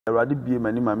Erade bie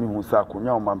mani mami hu sa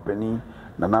akonya omampani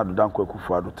na na do danko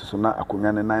akufo-addo te so na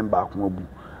akonya ne nan ba ako abu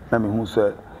na me hu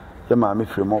se ye ma me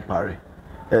frem opare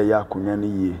ya akonya ne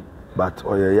yie but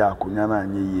oye ya akonya na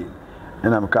anye yie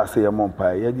na me ka se ye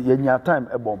mompa ye nya time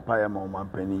e bompa ye ma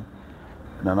omampani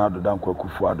na na do danko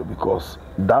akufo-addo because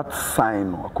that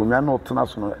sign akonya no tena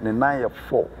so no ne nan ye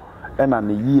 4 and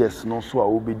an years no so a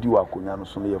obedi wa akonya no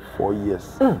so no ye 4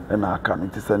 years and aka no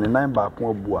te se ne nan ba ako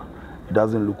abu a it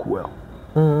doesn't look well.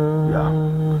 Yeah.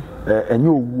 And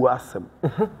you wasem.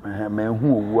 Man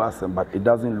who wasem, but it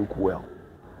doesn't look well.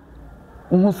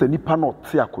 Who say nipa no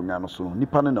te akonya no so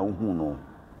nipa na hu no.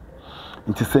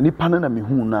 Nti se nipa na me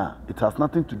hu na, it has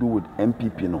nothing to do with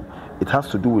MPP no. It has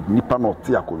to do with nipa no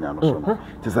te akonya no so no.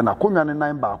 Nti se na akonya ne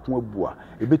nan ba ako abu a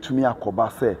ebetumi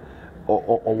akoba se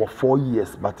or 4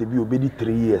 years, but if you obedi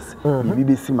 3 years, you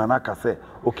be see manaka say,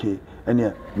 okay,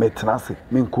 ene me transe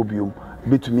me nkobium.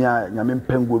 Betumi a nyame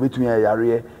mpengo betumi a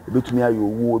yare betumi a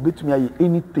yowo betumi a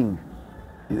anything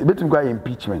betumi kwa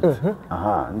impeachment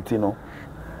nti no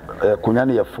konya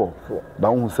ne ye 4 ba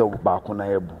hu se ba ko na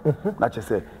yebu na che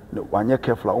se wanye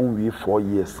careful on we 4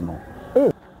 years no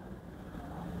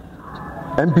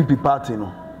MPP party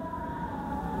no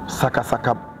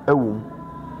saka ewum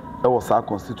ewo sa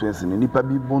constituency ni nipa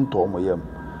bi bonto omoyem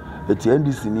eti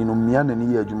NDC ni no mia na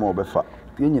ni ye adwuma obefa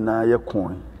tie nyina ye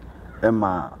kon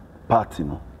ema party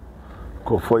no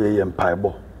Kofi ye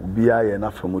empaibo ubia ye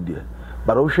na famu de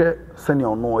but wo hwe sene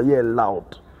ono ye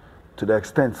loud to the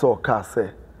extent so ka say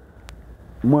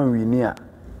mo wi ni a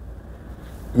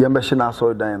ye mbehye na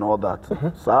so dan and all that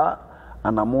sa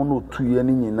anamono tu ye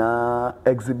ni nyina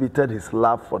exhibited his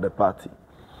love for the party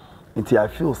until I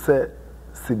feel say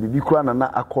se bibi kura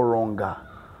na akoronga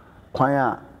kwan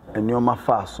a enioma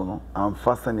fa so no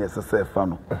amfa sene esese fa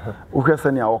no wo hwe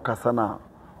sene a okasa na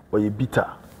oye bitter.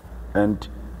 And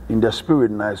in the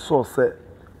spirit, I saw say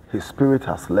his spirit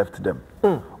has left them.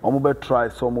 Omobe try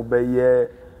some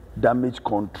damage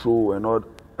control and all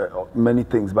many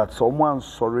things, but someone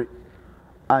sorry,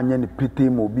 and pity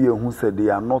mobi who said they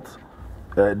are not,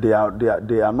 they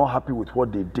are not happy with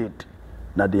what they did.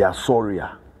 Now they are sorry.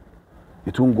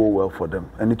 It won't go well for them,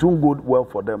 and it won't go well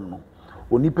for them. No,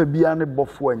 onipe biane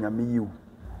bofo enyame you.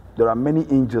 There are many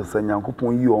angels and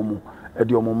yankopon you omo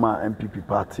ediomoma MPP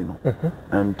party no,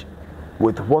 and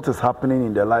with what is happening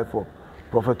in the life of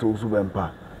Prophet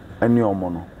Osubempa and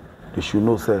Yomono, they should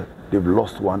know say they've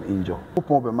lost one angel.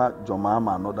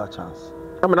 Jomama another chance.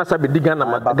 I'm not saying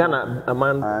Ghana a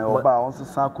man oba onse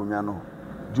sa akonya no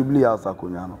Jubilee House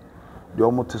akonya no de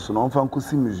omote so no mfa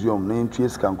nkosi museum na entue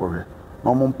sika nkɔhwɛ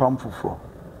na ɔmo mpam foforo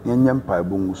yenye mpa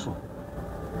ebongu so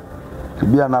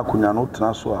bia na akonya no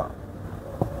tena so a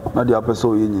na de apese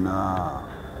o yenyina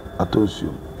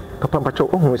atosio Papa Mpacho,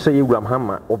 oh, say you Graham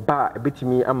Hammer or bar a bit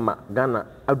me amma Ghana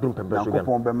Adum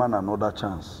Pemberton. Be another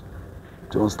chance.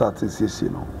 Don't start this, you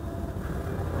know.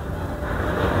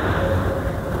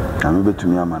 I'm able to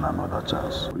me another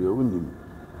chance.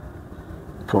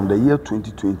 From the year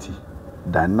 2020,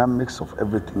 dynamics of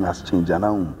everything has changed.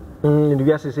 And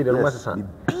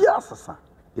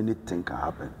anything can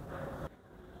happen.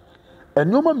 And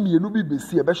no man me no be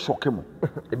see a best shock him.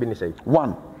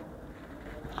 One.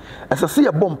 As I see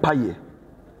a bomb pie,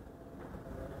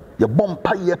 your bomb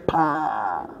pie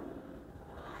pa.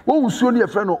 What was only a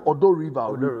friend of Odo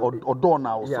River or Don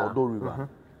House or Odo River?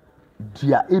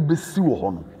 Dear ABC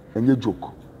Wohon and your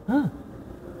joke.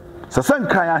 Sasan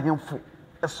cry him for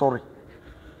sorry.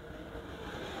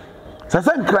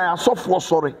 Sasan cry soft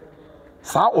sorry.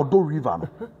 Sa Odo River.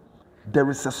 There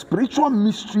is a spiritual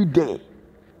mystery there.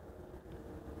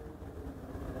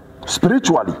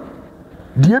 Spiritually.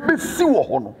 The ABC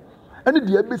Wohon. And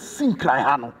the ABC cry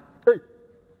hano. Hey,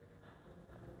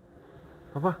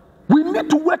 Papa, we need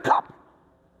to wake up.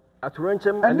 At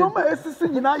Ranchem, and no man is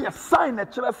singing now. You sign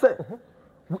that you say.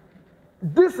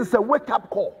 This is a wake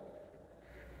up call.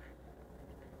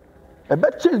 A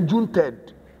better in June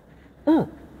 3rd. And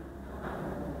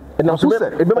now, so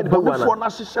say, before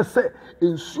Nashisha say,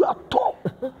 in Sua top,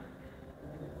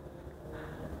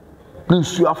 in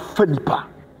Sua Fenipa,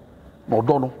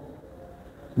 Modono,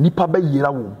 Nipa be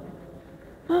Yirawu.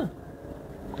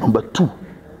 Number 2,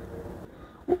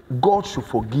 God should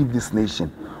forgive this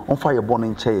nation. On fire born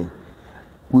in chain,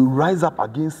 we rise up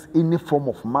against any form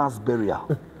of mass burial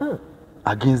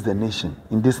against the nation.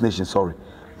 In this nation, sorry,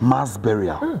 mass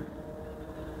burial.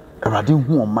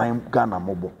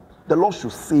 The Lord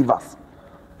should save us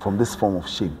from this form of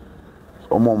shame.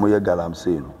 I'm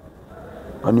saying,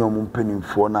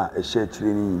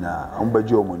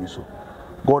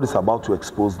 God is about to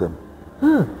expose them.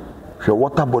 Your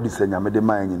water bodies and your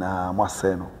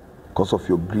because of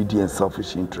your greedy and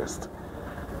selfish interest.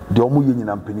 the omu ye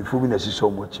nyina mpanifo bi na hihye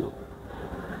omu achi o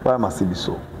why must it be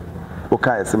so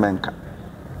oka yesemenka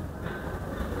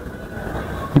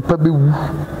nipa be wu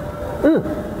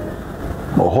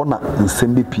ho na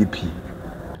nsem be pipi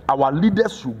our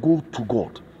leaders should go to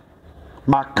God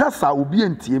makasa obi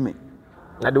entie me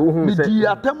na de wo hu me di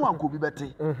atemu anko bi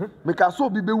bete me ka so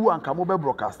obi be wu anka mo be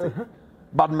broadcast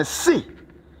but me say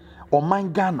o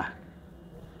man Ghana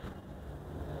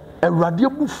Erade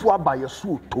bufu abaye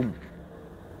so tom.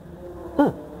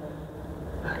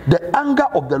 The anger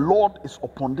of the Lord is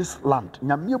upon this land.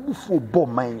 Nyame bufu bo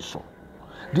man so.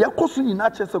 The akoso nyina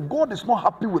che say God is not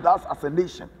happy with us as a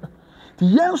nation. The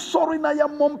yen sorry na ya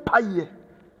mompaye.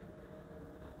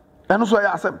 Eno so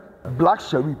ya asem Black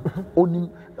Sherif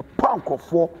oni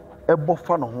pankofo ebo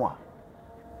fa no ho a.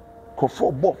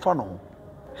 Kofo bo fa no ho.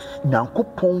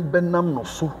 Nyankopon benam no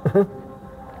so.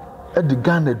 E di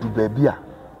Ghana du baabi a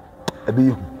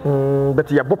but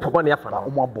you bop na afa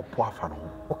omo abopo afa no.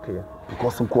 Okay.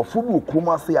 Because nkrofo bi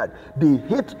okroma say they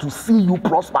hate to see you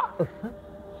prosper.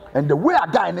 And the way a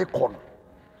guy in a corner,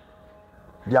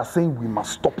 they are saying we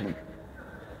must stop him.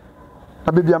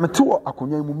 Na baby ameto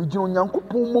akonya mu mi gino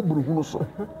nyankopon mo buruhu no so.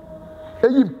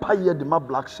 Eyi mpaye de ma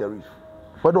Black Sherif.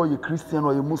 Whether you're Christian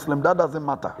or you're Muslim, that doesn't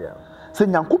matter. Yeah. Say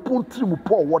nyankopon tiri mu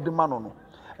po wo de ma no no.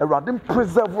 Erade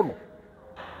preserve no.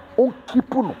 On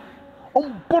keep no. On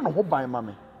bon ho ban ma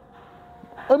me.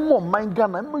 Emo man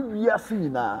Ghana emo wiase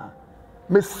nyina.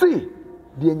 Me say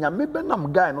de nyame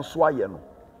benam guy no so aye no.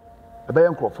 Ebe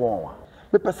nkrofo wa.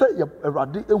 Me pese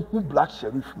Erade ehu Black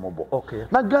Sherif mobo. Okay.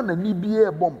 Na Ghana ni bie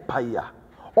e bom paye.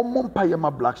 Omom paye ma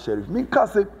Black Sherif. Me ka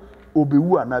say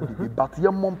obewu ana bibi but ye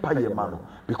mom paye ma no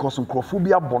because nkrofo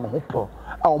bi abon ho po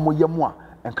a omo ye mo a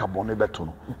enka bone beto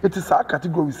no. It is a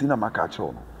category na maka che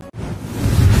no.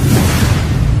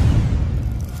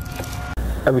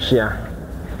 Abishia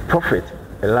Prophet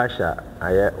Elisha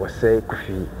Osei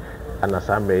Kofi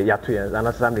anasamre yato yen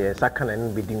anasamre sakana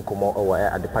n bidin komo owo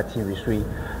at the party we sui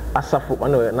asafo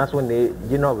na so ne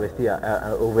general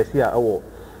overseer owo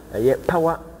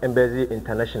power embassy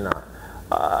international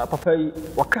papa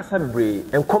wakasa bebre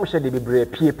enkom hye de bebre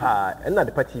pie pa na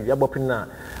the party we abopin na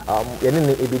ye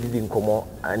ne ebedidi nkomo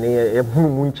ane ye hunu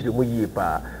mu nchire mu yie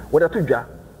pa woda to dwa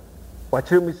wa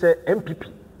kire mu se MPP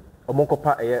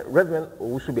omonkopa Reverend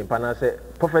Owusu Bempa na se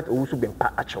Prophet Owusu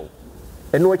Bempa achew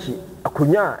eno achi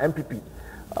akonya MPP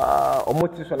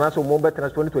omoti so na so mo betra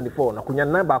 2024 na akonya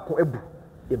na ba ko ebu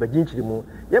e baginchiri mu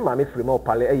ye ma me frema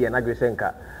opale na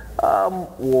gresenka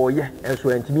wo ye enso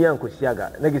antimi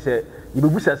ankosiaga na gise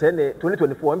yibebusa se ne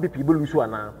 2024 MPP be lusu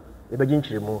ana e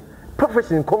baginchiri mu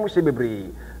Prophet in komuse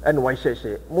bebre ene wan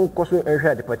hyehye mu nkoso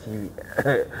enhwe ade party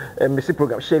MC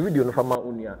program share video no fama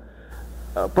unia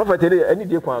Prophet any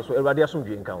day kwan so Erade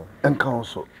asomdwe nkan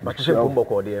so ba hye bombo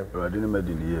ko de Erade ne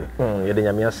madini ye ye de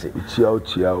nyame ase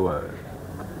chia wa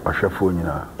ahwefo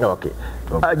nyina okay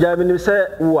ajamini se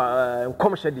wa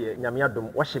nkomhye de nyame adom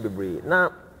wa hye bebre na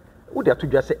wo de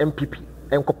atodwa se MPP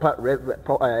enkopa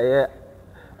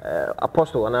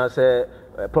apostle na se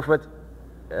Prophet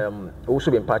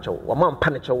Owusu Bempa achew wa man pa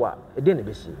ne chewa e de ne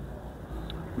besi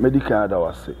medical that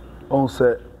was say on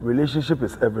say relationship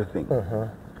is everything.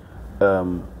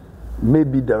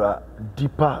 Maybe there are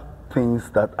deeper things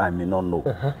that I may not know.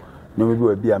 Maybe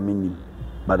will be a meaning.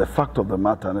 But the fact of the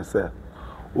matter is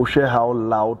we share how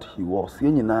loud he was.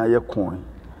 Ye na ye coin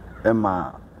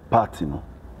Emma party no.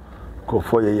 Go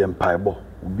for ye empire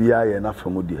be I na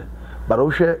from there. But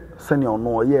we share senior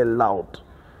no ye loud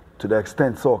to the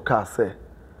extent so car say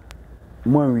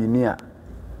when we near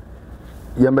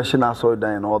ye machine so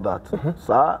and all that.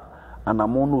 So and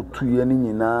Amono 2 years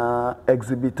nyina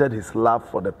exhibited his love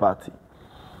for the party.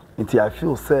 Until I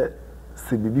feel say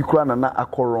si bibi kwa na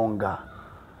akoronga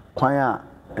kwan a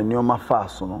enioma fa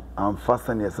so no am fa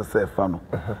se ne sese fa no.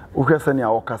 Uhwe se ne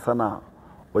awokasa na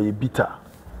oye bitter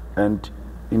and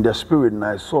in the spirit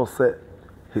na I saw say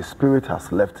his spirit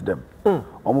has left them.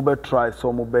 Omo be try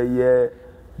so omo be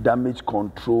damage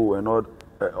control and all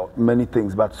many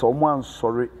things but someone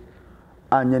sorry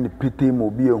anya ni pity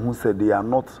mo bi ehun said they are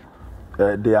not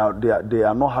they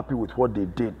are not happy with what they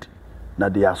did. Now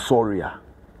they are sorry.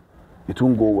 It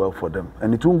won't go well for them,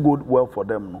 and it won't go well for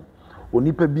them. No,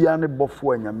 onipa bia ne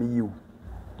bofo anyame you.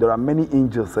 There are many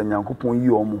angels and yankopon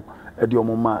you omo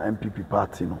ediomoma MPP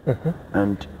party no,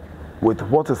 and with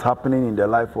what is happening in the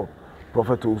life of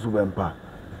Prophet Owusu Bempa,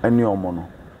 any omo no,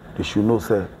 they should know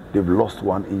say they've lost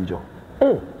one angel.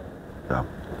 Yeah.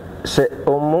 Se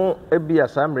omo ebi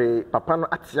asamre papa no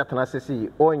atiatena sesi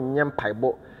onyem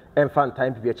paibo enfant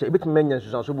time bi eche ebit menya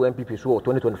nsusan so bo MPP so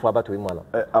 2024 abato emu ala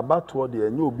abato de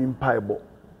enye obi mpaibo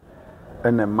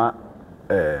enema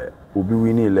will be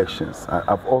winning elections.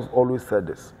 I've always said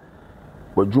this.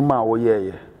 But Juma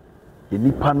Oye,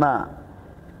 Nipana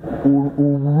who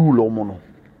rule Omono,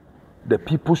 the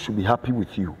people should be happy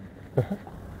with you.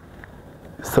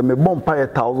 So me bomb pay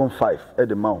 1,005 at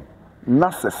the mount.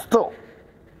 Nasa still.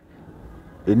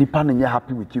 Nipana is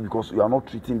happy with you because you are not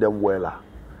treating them well.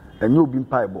 And you'll be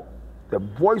payable. The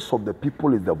voice of the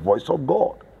people is the voice of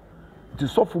God. It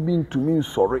is so for being to me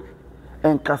sorry.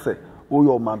 And Kase, oh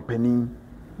your man penny.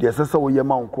 The assessor will your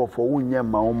mount crop for 1 year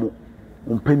maumo.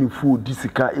 Penny food,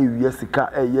 disika,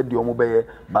 yesika, yet the omobeye,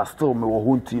 but still me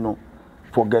wohuntino.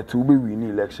 Forget to be winning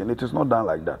election. It is not done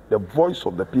like that. The voice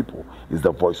of the people is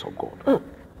the voice of God.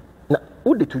 Now,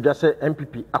 who did you just say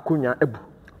MPP Akunya Ebu?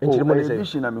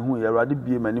 Edition I mean who you already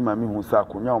be many mammy who sa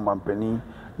Akunya or Mampeni,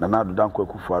 Nanado Danko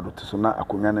Akufo-Addo to so now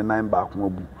Akunya 9 back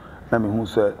mobu. Nami who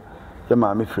said, Your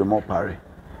mammy free more parry.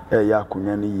 Ya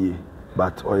Akunya ye,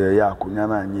 but or ya Akunya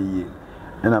ye.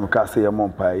 And I'm cast say a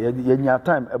mompire. Yet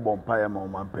time a bompire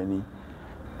Mampeni.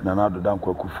 Nanado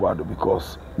Danko Akufo-Addo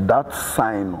because that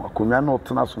sign Akunya no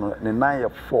tenaso ne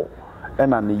 9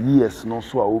 and an years no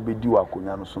so I will be due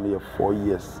Akunya no so 4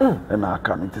 years and I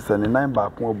can it is a 9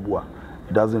 back one.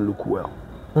 It doesn't look well.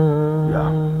 Yeah.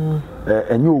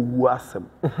 And you was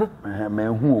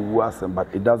man who was but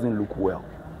it doesn't look well.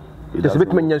 It's a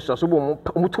bit many so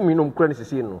mutumino credit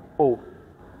is no. Oh.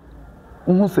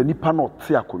 Who say nipa no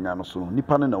te Akunya no so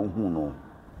nipa na hu no.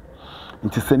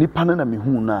 It is nipa na me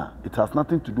hu na. It has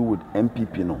nothing to do with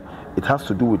MPP no. It has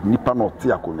to do with nipa no te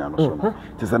Akunya no so.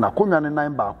 It is an Akunya ne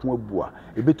 9 back one bua.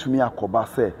 E betumi akoba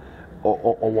say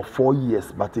or 4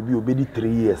 years, but if you be 3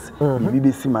 years, you be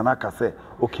Simanaka say,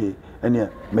 okay, and yeah,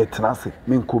 metrase,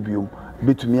 men cobium,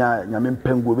 betumia, yamen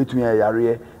pengo, betumia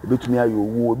yare, betumia you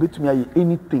woo, betumia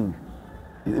anything,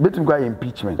 betumia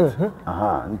impeachment.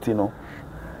 Ntino,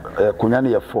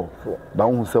 Kunyani 4, but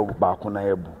who sell back on a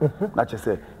ebu. Not just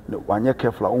say, one year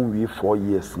careful, only 4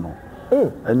 years no.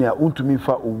 And yeah, to me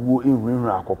for woo in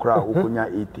Rinra, Kokra, Ukunya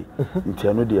 80, in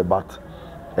Tiano de bat,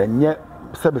 and yet.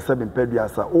 7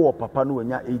 pediasa oh papa no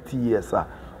nya 80 years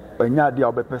anya dia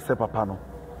obepese papa no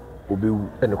obewu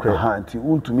nti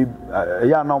untumi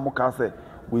ya na mo ka say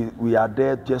we are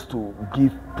there just to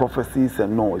give prophecies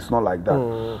and no it's not like that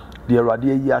the erade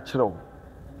yi a kire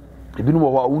ebi no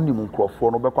wo unim nkrofo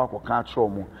no bekwa akoka a kire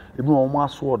mo ebi no mo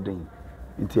aso odin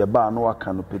nti e ba no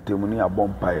aka no petemu ni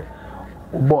abompae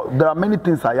but there are many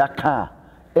things I can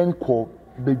enko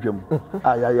bedwam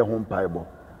ayaye ho mpae bo.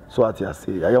 So what I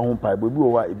say, I am pie, but we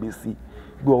are ABC.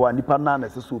 Go on nipa na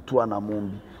so to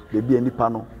anamombi. Baby nipa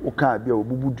no, o can be a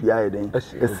bubu dua den.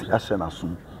 Ashen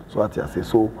asum. So what I say.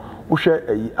 So we share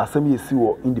asem yesi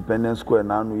wo Independence Square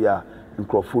na anu ya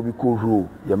nkrofobiko rule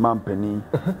ye mampani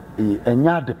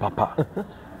enya de papa.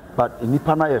 But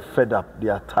nipa na ye fed up, they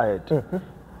are tired.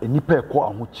 Nipa e ko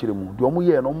ahokyere mu. De omo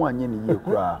ye no omo anye ne ye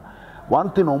kura.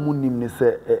 One thing omo nim ne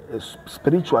say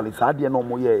spiritually sade na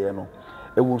omo ye no.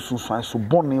 It was so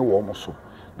bonny so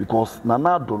because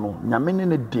Nanado no Nyamini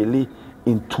ne daily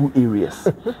in 2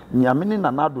 areas. Nyamini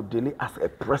Nanado daily as a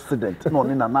president, no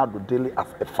Nanado daily as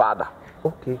a father.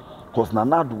 Okay. Because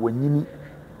Nanado when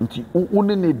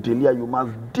you need daily, you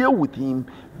must deal with him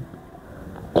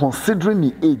considering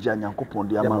the age and Yankopon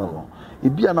the amount.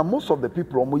 It be and most of the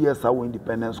people almost years are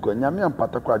Independence Square. Nyami and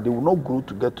particular they will not grow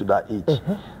to get to that age.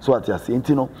 So what you are saying,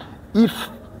 you know, if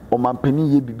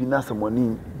Omampeni ye bibina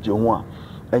samoni Jehoa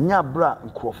enya bra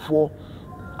nkrofo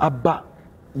aba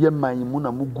ye man mu na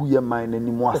mugu ye man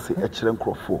nani mu ase e kire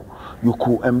nkrofo you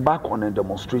could embark on a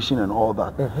demonstration and all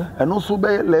that and also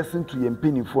be lesson to ye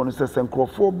mpenifo no say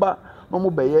nkrofo ba no mo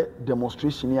be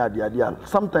demonstration ya ade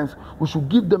sometimes we should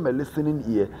give them a listening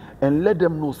ear and let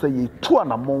them know say ye tu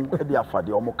anamon e de afade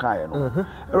o mo kan no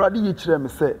erade ye kire me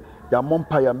say ya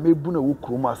mompa ya mebu na wo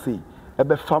kroma say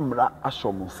ebe famra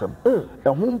ashomsem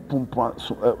ehum pumpwa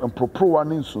emproprowa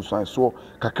ne nsunsan so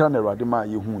kakra na erade ma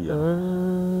ye hu ya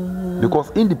because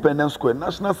Independence Square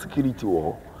national security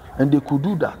war and they could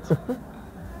do that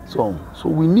so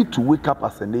we need to wake up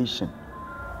as a nation.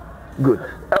 Good.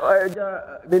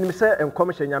 Then me say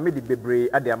commission nyame di bebre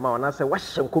ade ama ona say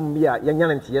wahyenkom bi a yenya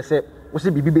nti ye say wo say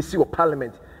bibi besi wo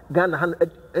parliament Ghana han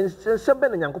sebe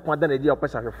na nyankopon ada na di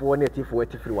opesahwefo na etifo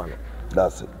etifiri wa no.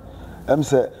 That's it.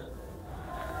 Say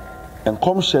and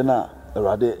commissioner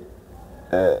Rade,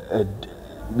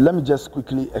 let me just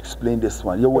quickly explain this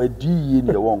one. You were DE in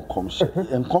your own commission.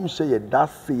 And commission, that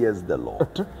says the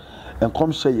Lord. And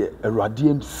commission, a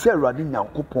radiant, say Radin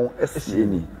Yankupon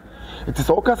SCNE. It is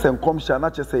all case and commission,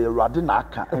 not just say a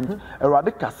Radinaka and a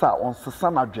Radicasa on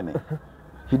Sasana Jenny.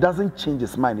 He doesn't change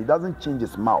his mind, he doesn't change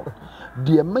his mouth.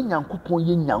 The men Yankupon,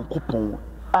 Yin Yankupon,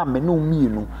 ameno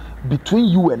mienu between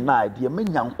you and I the me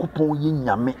nyankopon ye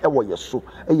nyame ewo ye so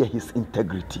his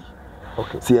integrity.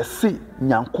 Okay. So you see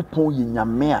nyankopon ye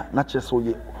nyame a na cheso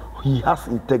ye he has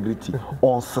integrity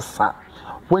on sesa.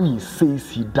 When he says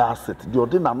he does it, the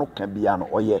ordinary no can be an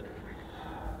oye.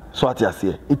 So what you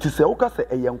say? It is a oka say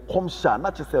a young comsha,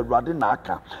 not just a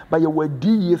radinaka, but you were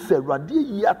D say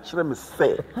radi yachrem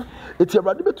say. It's a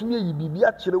radi to me, you be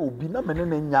actually will be na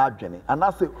menen in yardjane, and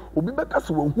I say, Obi Becas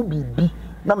who be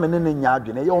na menen in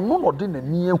yardjane, you're no ordinary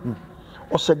near who.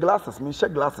 Or she glasses, me she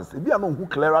glasses. If you are no who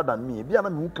clearer than me, if you are no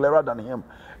who clearer than him,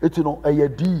 it's no a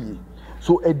D.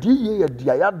 So a D a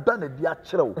dia done a dia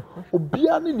chero.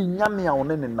 Obiani ni nyame a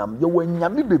one nenam. Ye we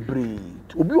nyame bebre.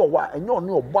 Obi o wa enye one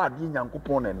obade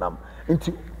nyankopon nenam.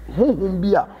 Enti honhom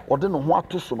bia ode no ho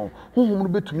atoso no. Honhom no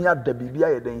betumi ada bibia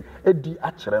ye den edi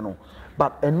a chere no.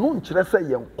 But eno nkyere say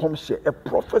ye nkom hye. A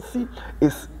prophecy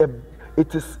is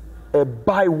it is a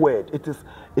byword. It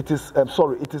is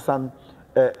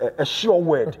a sure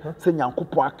word. Say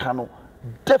nyankopon aka no.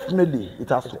 Definitely it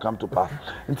has to come to pass.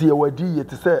 Until you were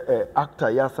to say actor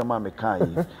Yasama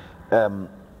Mekai.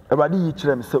 Everybody you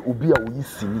tell me say Ubia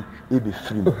Uyisini ebe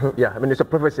free. Yeah, I mean it's a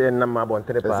prophecy and number one.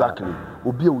 Exactly.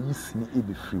 Ubia Uyisini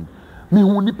ebe free. Me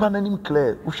who nipa nanim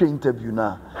clear. Ushe interview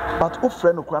na. But o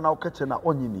friend okra na okeche na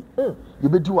onyini. You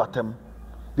be do atem.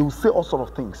 They will say all sort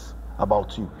of things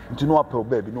about you. Until no apel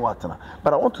baby no atena.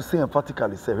 But I want to say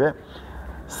emphatically say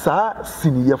sa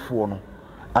siniyefo no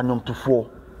anyomtofo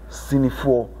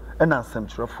sinifo and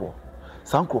ansemtrefo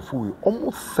sankrofo we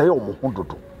almost say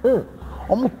omohododo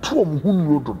omoto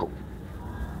omohunrododo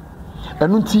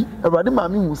enunti awade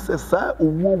maami hu se sa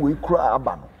owo we kura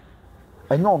aba no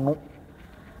enyo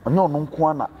no nko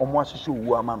ana omo ahihye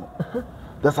owo ama no.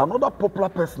 There's another popular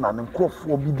person and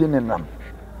nkrofo bi de nenam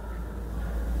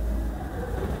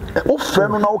o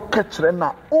freno na o kekere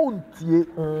na ontie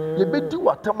ye bedi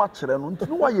watama kere no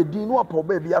ntino wa ye din no apo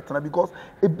ba bi atena because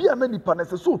ebia na nipa na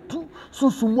se so tu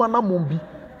sunsumu anamon bi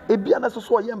ebia na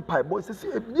so ye mpai boy se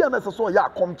ebia na so ye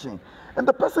akomchen and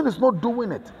the person is not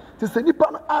doing it. Ti se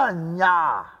nipa na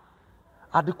anya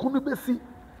adekunu besi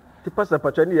ti pastor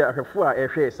pachani ya ahwefo a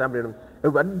ehwe assembly no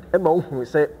e ma ohun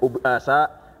se sa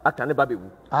atane ba bewu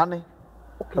ane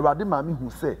ewade ma mi hu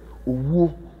se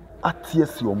owuo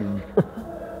atiesi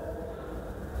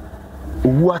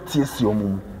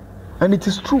omum and it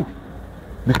is true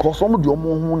because some of the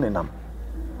omo nenam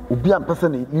obi am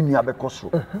person ni nua be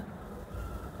kosro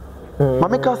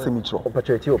mameka semicho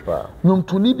opportunity opa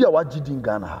nyomtuni bia wagidi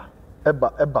ngana ha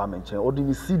eba menchen odi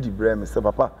ni CD bre me se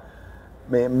papa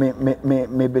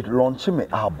me be launch me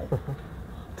album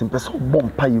timpeso bom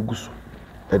pa yeguso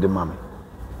e de mame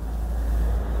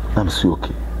I'm so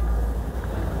okay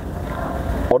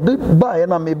odi ba ye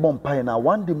na me bom pa na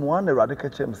one day mo one radical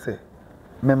chem say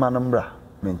me manambra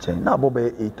menchen na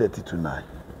abobe 8:30 to 9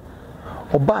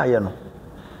 oba ye no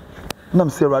nam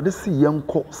se rade si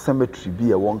yenko cemetery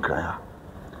bi e won kran ha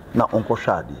na onko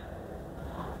hwade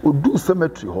odu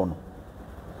cemetery ho no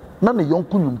na ne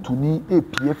yonko nyumtuni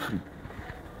epie free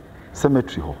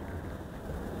cemetery ho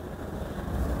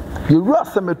yewura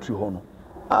cemetery ho no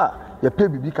ye pe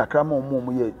bibi kakra ma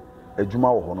omo ye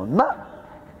adwuma wo ho no na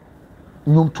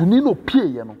nyumtuni no pie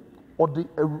ye no odi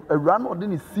ewura no odi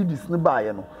ni CDs ne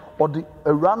baaye no odi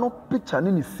ewura no picture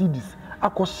ni CDs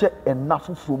akɔhye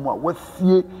enafofo mu a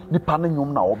wasie nipa ne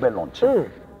nyom na obe launch.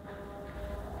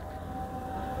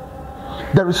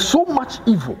 There is so much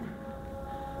evil.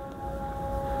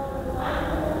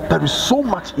 There is so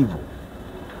much evil.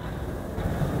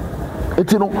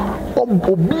 Etino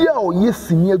obia oye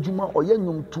sini adwuma oye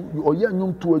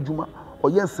nyomtu adwuma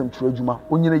oye nsemtru adwuma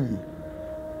onyere yi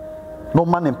no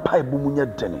man empai bu munye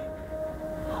dene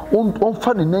on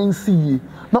fa ne nansi yi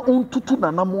na on tutu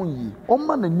nanamon yi on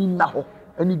ma nani na ho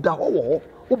ani da ho wo ho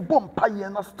obom paye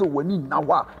na still wani na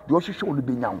ho a de ohwehwe onu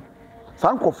benyawo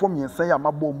san kofo miensan ya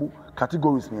mabom mu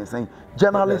categories miensan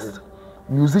journalists,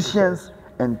 musicians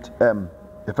and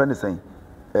the friend is saying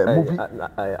movie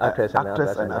actors and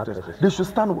actresses. They should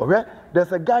stand where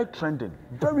there's a guy trending,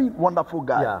 very wonderful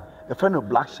guy, a friend of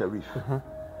Black Sherif.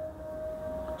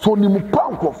 So ni mu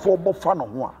panko for bo fa no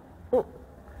ho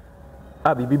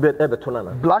a bibi be to na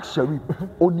Black Sherif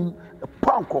oni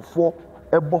panko for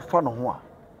ebo fa no ho a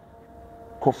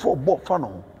kofo bo fa no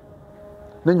ho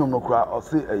na nyom no kra o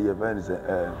say event say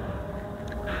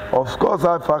of course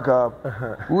I fuck up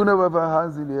who never ever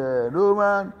hands in the air no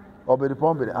man obedi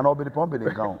pombe and obedi pombe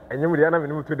dey count enyem dia na me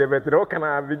no to the better o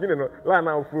kana begin no la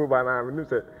na ofu ba na me no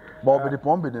say but obedi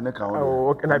pombe dey count oh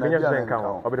okay na be dey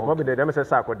count obedi pombe dey dem say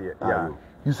sa akode yeah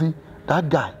you see that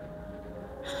guy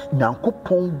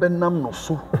nyankopon benam no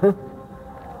so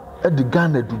e di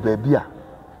Ghana du ba bia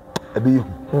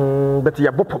But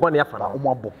you bop money after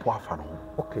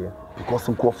okay. Because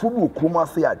in Kofi Kuma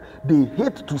said they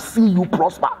hate to see you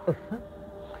prosper.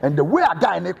 And the way I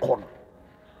die in a corner,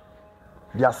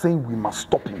 they are saying we must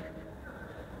stop him.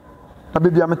 Na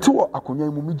baby ameto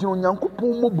akonya mu mi gino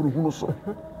nyankopon mo buruhunu so.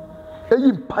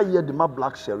 Eyi mpaye de ma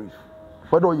black sheriff.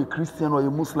 Whether you're Christian or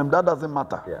you're Muslim, that doesn't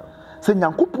matter. Yeah. Say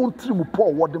nyankopon tri mu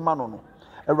Paul wo de ma no no.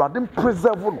 Erade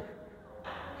preserve no.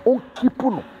 On keep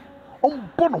no. On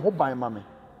bono ho ban ma me.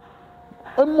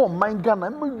 Emo man Ghana,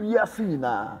 emo wiase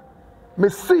nyina. Me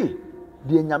say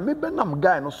de nyame benam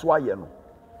guy no so aye no.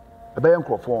 Ebe ye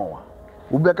nkrofo wa.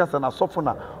 Obi akasa na sofo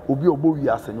na obi obo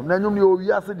wiase nyum. Na nyum ne o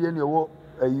wiase de ne wo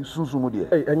sunsumu de.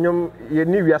 Enyum ye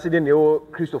ni wiase de ne wo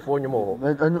Christopher nyum ho.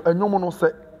 Enyum no se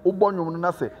obo nyum no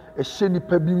na se ehye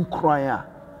nipa bi nkran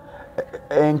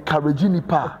a encourage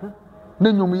nipa.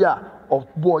 Na nyum ya of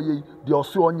boy the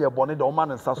osi onye bone the man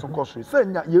nsa so kosri say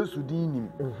nya Yesu din nim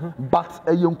but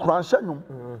nkran hye nyum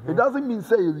it doesn't mean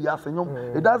say we wiase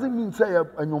nyum it doesn't mean say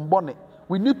enyum bone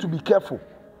we need to be careful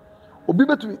obi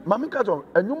betu mami ka jo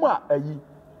enyum a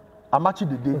amachi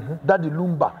dede daddy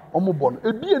lumba omo bon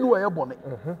ebie nu ye bone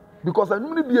because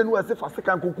enyum ni bie nu e se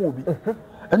fasika nkoko obi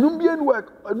enyum bie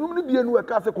nu e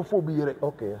ka se kofo obi yere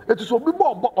okay etu obi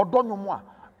bo odonyum a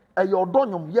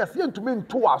odonyum yes ye ntumi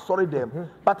nto asori dem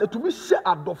but etumi hye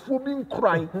adofo bi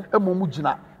nkran emomu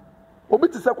gina obi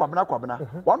ti se kwabena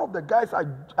one of the guys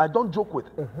I don't joke with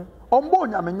ombo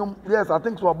nyamenyum yes I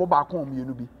think so aboba akon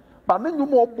mienu bi but ne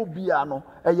nyum obo bia no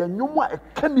nyum a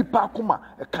ekanipa akoma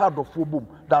adofo bom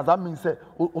does that mean say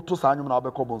oto sa nyum na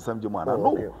obekọ bonsam gemu ana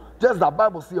no just the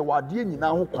Bible say wade nyina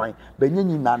ho kwan benye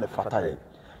nyina ne fataye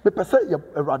me pese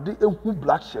Awurade ehu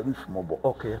black sheriff mobo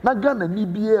okay na Ghana ni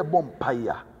bia e bom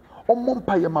paya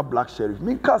Mompaye ma black sheriff.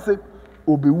 Me ka say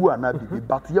obewu ana bibi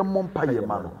but ye mompaye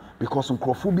ma no because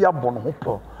nkrofo bi abon ho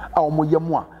po a omoye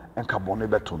mu a enka bone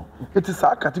beto no. It is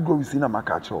our categories in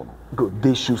Amaka no. Good.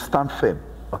 They should stand firm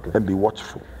and be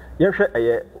watchful. Ye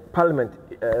hwe parliament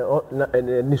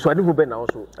ni so ade hu be na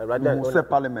also rather say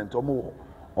parliament omo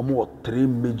 3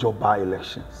 major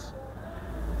by-elections.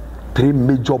 3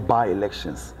 major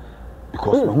by-elections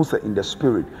because me who say in the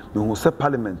spirit me who say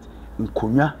parliament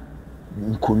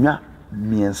nkonya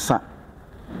miensa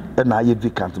na aye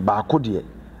vacant ba ko de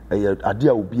ade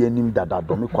a obi anim dada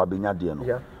do me kwa benya de no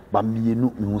ba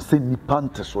mienu me hu se nipa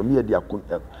nte so ne de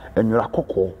enwura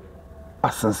kokko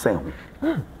asensen ho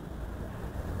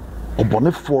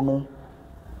obonefo no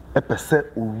epese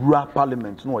owura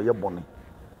parliament no oye bone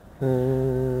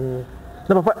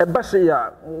na papa eba se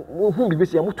ya hu bibi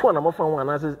se ya mutu na mofa ho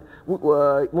anase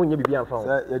munye bibi anfa ho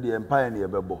se ye de empire ne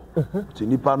yebebo ti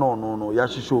nipa no ya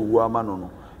hihye owu ama no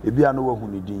ebi ana wahu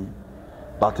ne din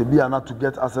but ebi ana to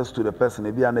get access to the person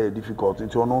ebi ana difficult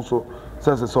nti ono so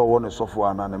sense so won sofo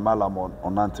ana ne malam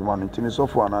onante man nti ne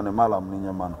sofo ana ne malam ne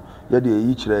nyama no ye de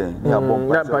yi kire ni abom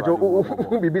pa se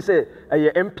hu bibi se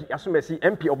eye MP asomesi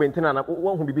MP obentina na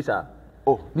hu bibi sa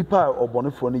oh nipa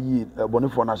obonefo no yi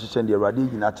obonefo na hihye de Awurade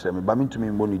yi na kire me ba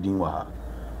mentumi mbo ne din wa ha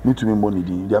mentumi mbo ne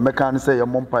din de American say ye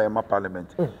mompa ye ma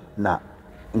parliament na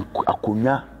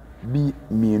akonya bi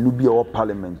mienu bi o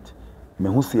parliament me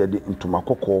hu se ye de ntoma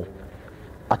kokko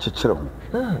akekere ho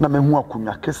na me hu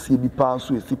akonya kese bi pa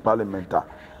so esi parliament a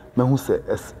me hu se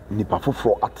nipa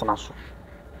foforo atena so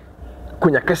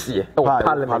konya kese o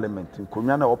parliament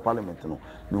nkonya na o parliament no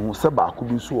me hu se ba ko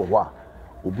bi so wo ho a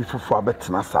obi foforo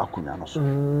abetena sa akonya no so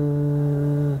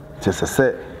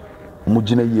se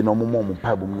mugina yi no momo mo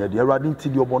pa bom nya de Awurade nti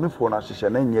de obonefo na hyehyɛ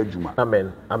na nya adwuma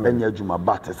amen nya adwuma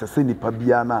but se nipa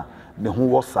bia na ne ho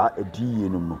wo sa adi yi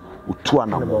no otu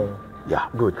anamo yeah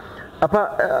good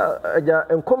apa ja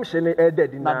enkomhye ne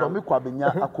edadi na do me kwa benya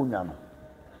akonya no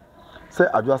se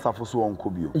adwo asafo so won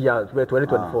kobio yeah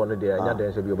 2024 no de anya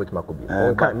den so bi obetima kobio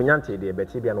onka menyante de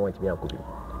beti bia no wantimi akobio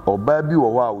oba bi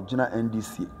wo ho a ogina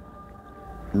NDC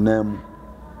nam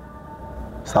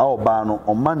sa oba no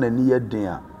oma nani ye den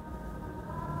a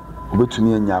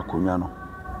obetumi anya akonya no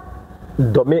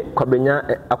dome kwabenya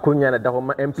akonya na da ho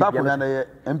ma MP bia akonya na ye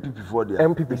MPP for there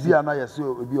bia na ye se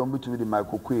obi o betumi de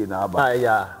Michael Quay na aba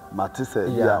yeah matise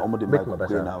bia o mo de Michael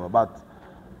Quay na aba but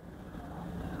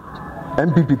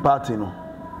MPP party no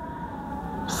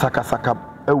saka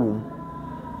ewum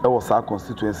ewo sa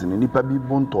constituency ni nipa bi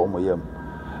bonto mo yam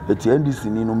eti NDC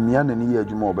ni no mia na ni ye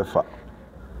adwuma obefa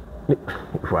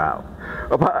wow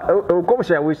opa o kom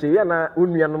share we say ya na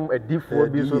onuanom adifo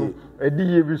bi so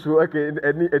adiye bi so okay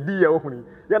adiye ohuni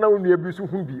ya na onua bi so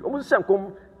hu bi o mo se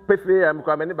nkom pefe ya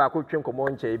mkwa me ne ba ko twen komo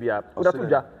nche bia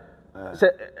odafudwa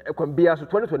se kwambia so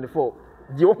 2024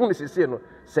 di ohuni sese no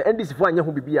se NDC fo anya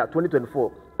hu bibia 2024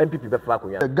 MPP be fa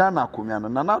akonya Ghana akonya no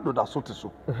na do da so te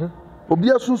so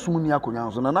Obia sunsum ni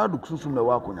akonya so na na adu sunsum na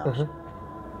wa akonya so.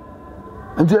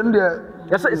 Nti ende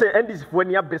yes say NDC for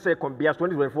ni abese kombia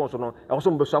 2024 so no e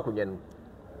so mbeso akonya no.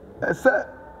 Ese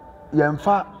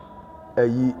yemfa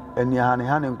ayi eni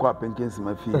hane nko apenkensi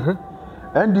mafi.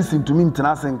 NDC ntumi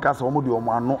ntena senka se omo de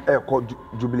omo ano ekọ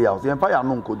Jubilee House. Yemfa ya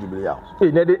no nko Jubilee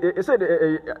House. Na de say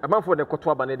amanfo de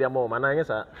koto aba na de ama na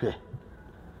anyesa.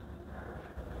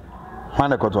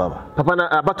 Hwane koto aba. Papa na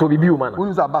abato bibi o mana.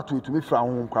 Unu za abato etumi fra ho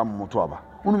nkwa moto aba.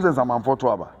 Unu za zamanfo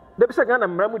to aba. De bi se Ghana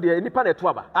mramu de nipa na to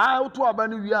aba. To aba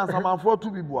ni wi ansamanfo to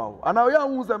bibu awo. Ana oya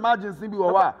hu se emergency bi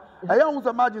wo wa. Aya hu se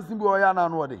emergency bi wo ya na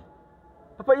no de.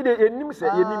 Papa ide enim se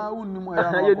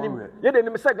yenim. Ye de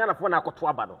enim se Ghana fo na akoto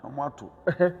aba no. Amato.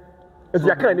 Ezi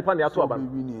aka nipa na ato aba no.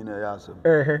 Bi ni na ya asem.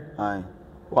 Ai.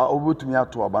 Wa obotumi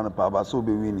ato aba no pa aba so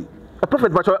be wini.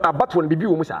 Prophet bacho abato no bibi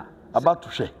wo mu sa. Abato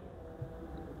hwe.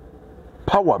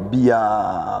 Power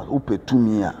bia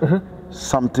upetumi a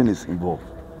something is involved.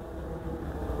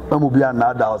 Mamu bia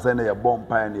na da say na ye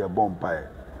bompa na ye bompa.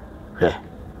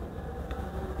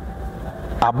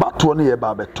 Abato no ye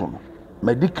ba beto no.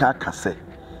 Medical akase.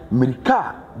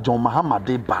 Mirika John Mahama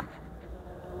de ban.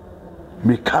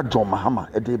 Mirika John Mahama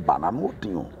e de ban am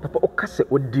odin. Papa o kase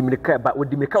odi mirika ba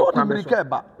odi mirika o kwa mirika e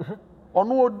ba.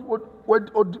 Ono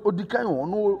odikan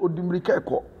ono odi mirika e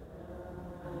ko.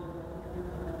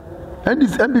 And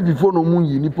this MPP for no moon,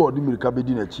 you need to do Mirka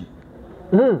Bedinachi.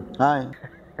 Aye.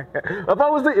 Papa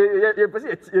was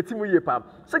a team year pam.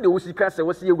 Said the Usika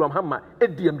was here from Hammer, a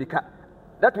DMDK.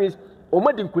 That means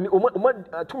Omadin Kuni,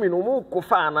 Omad to me no more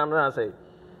Kofan and I say,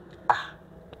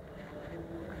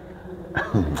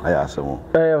 I ask him.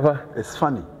 It's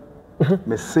funny.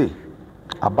 Me say,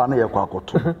 Abana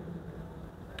Yakwakoto.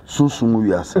 Susumu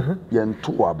yas, yen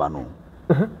to Abano.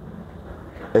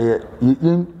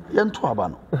 Yentu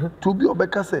abano to be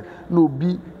obeka say no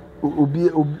obi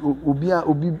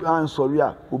ansori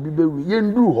a obi be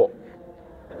yendu ho.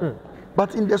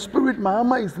 But in the spirit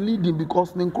Mahama is leading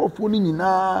because the microphone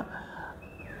nyina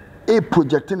a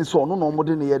projecting so no no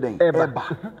modern ye den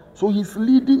eba, so he's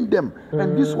leading them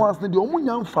and this one's the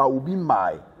omunya mfa obi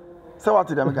mai say what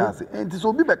them can say and so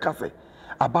obi beka say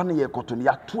abano ye koto ne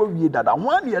ya to awie dada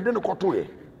wan ye de ne koto ye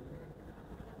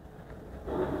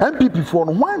MPP for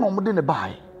no why no modern ne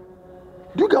buy.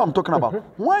 Do you get what I'm talking about?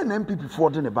 Why an MPP for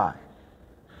the buy?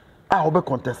 I will be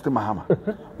contesting Mahama.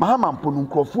 Mahama and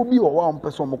Kofi or one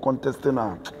person more contesting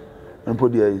now. And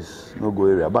there is no go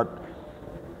area. But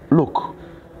look,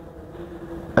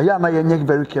 I am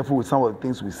very careful with some of the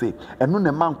things we say. And when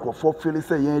a man Kofi feel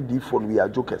say yeah, different we are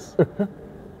jokers.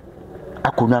 I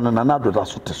couldn't another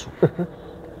that's what is.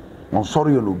 I'm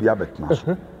sorry you'll be a bit now.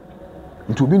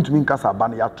 Into being to me Casa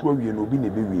Bani, you are 12 years, no be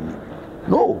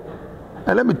no.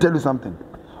 And let me tell you something.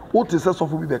 What is so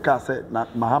for me? Because say na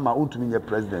Mahama want to be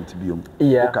president biom.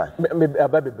 Yeah. Okay. Me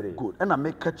ababebre. Good. And I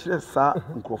make catch sa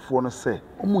nkrofo no say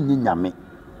omu nyame.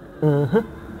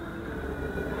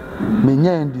 Me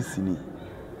nya NDC ni.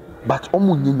 But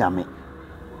omu nyame.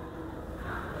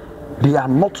 They are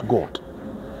not God.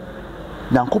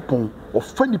 Nyankopon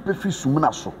ofani pefi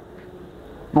sumuna so.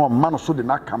 No man so de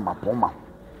na kama poma.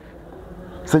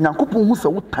 Se Nyankopon hu se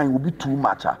wo tan obi too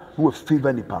much a wo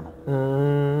favor nipa no.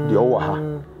 De owo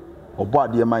ha. Obo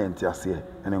ade ma yente ase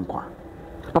ene nkwa.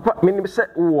 Papa me se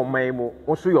wo man mu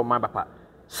wo so your man papa.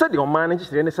 Se de o man ne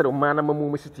kire ne se de o man na mamu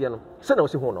mu sitie no. Se na wo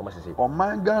se hu no ma sese. O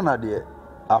man Ghana de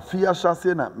afia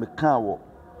hyase na me kan wo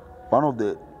one of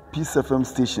the Peace FM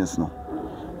stations no.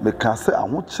 Me kan se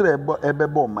aho kire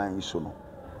ebebo man yi so no.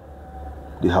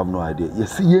 They have no idea.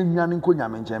 Yesi yenwan nko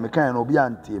nyame nchen me kan na obi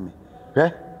antie me.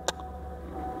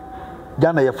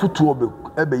 Ghana ye futu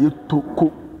ebe ye to.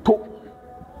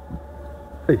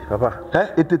 Hey, papa.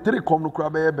 Etetere kom no kura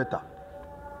be better.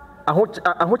 Aho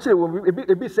kire wo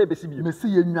ebi se besi bi. Me si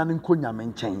ye nwan nko nyame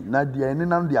nchen na dia ene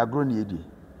nam dia agro na edi.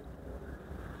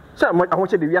 Sir, aho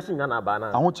kire de wiase nwan aba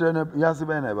na. Aho kire na wiase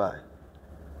be na ba.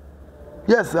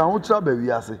 Yes, aho kire ba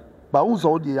wiase. Ba wo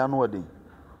so de ya no odin.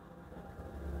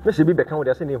 Me se bi be kan wo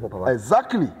de ase ne hu papa.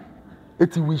 Exactly.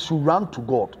 We should run to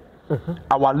God.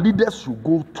 Our leaders should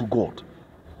go to God.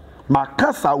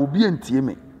 Makasa obi entie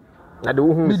me. Na de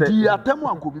wo hu se. Me di atemu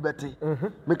anko bi bete.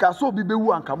 Me ka so obi be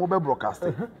wu anka mo be broadcast.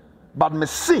 But me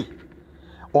see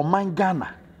o man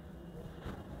Ghana.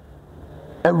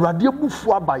 Ewrade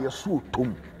bufu aba yeso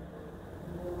tom.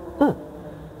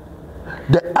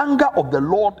 The anger of the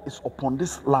Lord is upon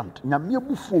this land. Nyame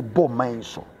bufu bo man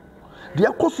so. The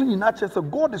akoso nyina che say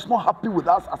God is not happy with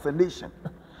us as a nation.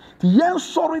 The yen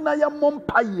sorry na ya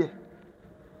mompaye.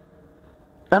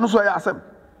 And so I ask him,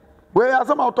 where are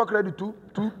some out talk ready to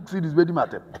see this wedding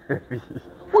matter?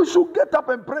 We should get up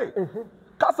and pray.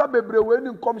 kasa bebre we ni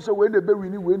nkomhye we na be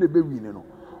wini no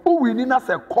o wini na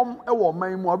se kom e wo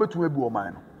man mu abetuma bi wo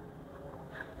man no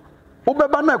o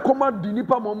beba na ekoma di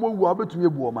nipa mo wu abetuma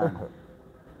bi wo man no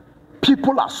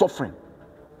people are suffering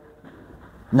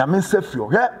nyame nsefio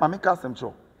he mame ka asem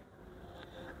cho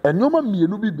enoma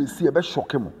mienu bi besi e be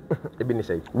shock mo e bi ni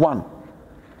say one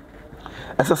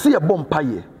esase ye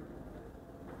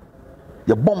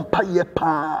bompaye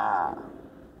pa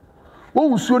wo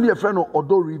usuo ni e frɛ no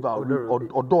Odo River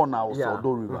Odo na wo so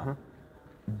Odo River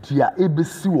dia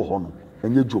ebesi wo ho no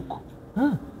enye joke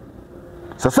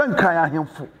sese nkran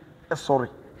ahemfo e sorry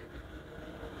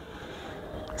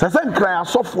sese nkran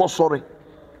asofo sorry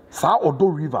sa Odo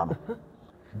River no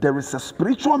there is a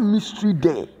spiritual mystery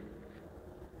there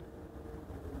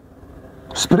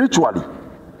spiritually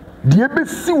dia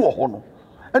ebesi wo ho no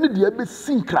ene dia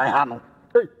ebesi nkran ha no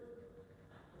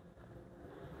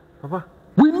Papa,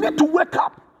 we need to wake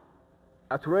up.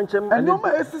 At Ranchem and no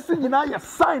man is seeing a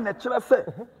sign that you say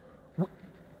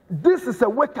this is a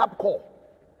wake up call.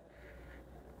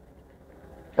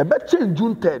 A bit change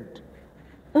June 3rd.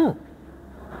 And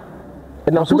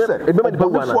now, so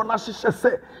before Nashisha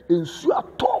say, in Sua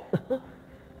top,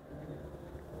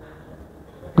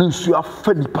 in Sua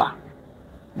Fenipa,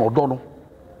 Modono,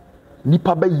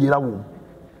 Nipa Bay Yirawu.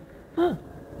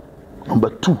 Number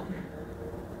 2.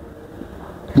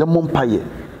 Yamompaye.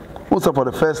 Also for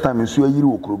the first time in Sua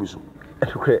Yiru Okrobiso.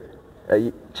 Okay.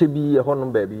 Chibi a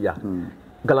honum baby, ya.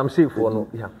 Galamsey for no,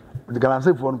 yeah. The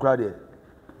Galamsey for crowd.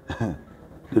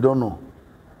 They don't know.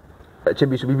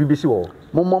 Chibi should be BBC or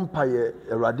Momompaye,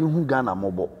 a Radin who Ghana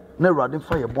mobile. No Radin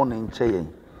fire born in Chey.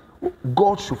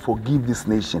 God should forgive this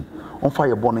nation on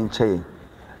fire born in Chey.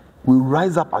 We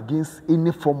rise up against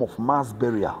any form of mass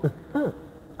burial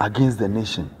against the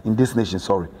nation, in this nation,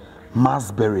 sorry.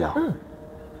 Mass burial.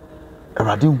 The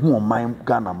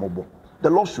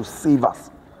Lord should save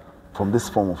us from this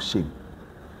form of shame.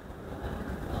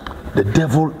 The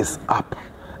devil is up,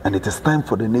 and it is time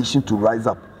for the nation to rise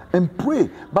up and pray.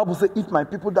 Bible says, if my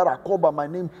people that are called by my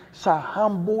name shall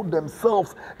humble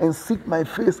themselves and seek my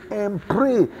face and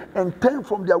pray and turn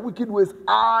from their wicked ways,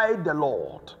 I, the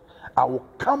Lord, I will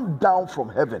come down from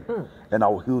heaven and I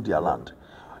will heal their land.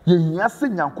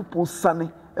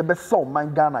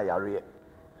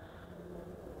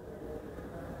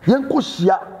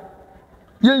 Yenkoshia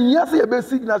yenyase ye be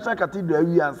sig national cathedral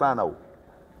wi ansa na o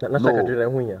national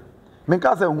cathedral hunya me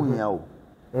ka say hunya o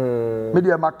me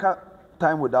dey maka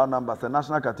time without numbers the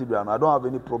national cathedral I don't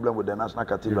have any problem with the national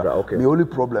cathedral okay. My only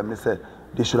problem is say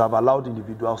they should have allowed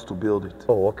individuals to build it.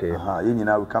 Oh okay. You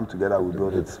know we come together we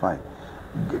build it, it's fine.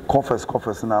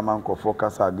 Confess na man ko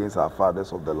focus against our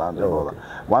fathers of the land and all that.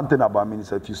 One thing about me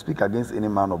is if you speak against any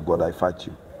man of God I fight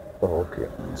you. Oh, okay.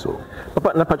 So,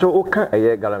 Papa, na pacho oka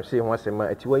eye galamsey ho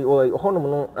asema eti we honom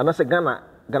no anase Ghana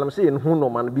galamsey en hu no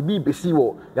man bibi besi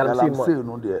wo galamsey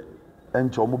no de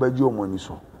encho mo baji omo ani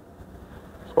so.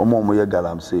 Omo ye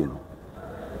galamsey no.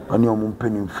 Ani omo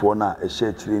mpanimfo na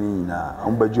ehye kire ni nyina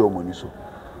omo baji omo ani so.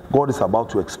 God is about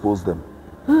to expose them.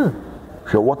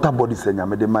 Your water body say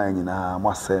nyame de man nyina mo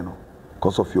asɛ no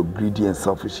because of your greedy and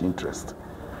selfish interest.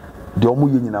 De omo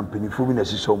ye nyina mpanimfo bi na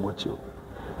hyehyɛ omo akyi.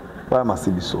 Why must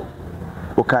it be so?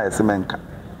 Okay, it's a menka.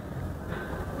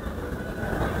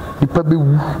 Nipa be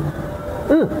wu.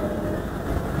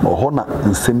 Hona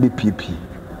nsembe PP.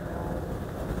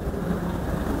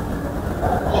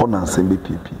 Hona nsembe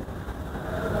PP.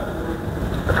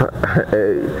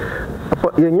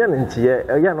 Papa, yenya ntie,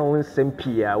 ya no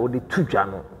nsempi a wo de tudwa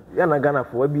no. Ya na Ghana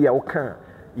fo bi a wo kan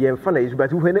ye mfa na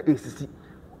isubati wo na esisi.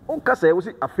 Onka say wo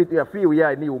si afi we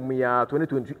ya ni omia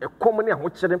 2020 ekom ne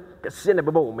ahokyere kese na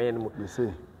beba wo man mu. You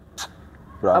see.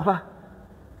 Papa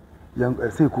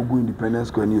young say kogu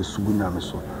independence ko ni esugu na me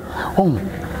so.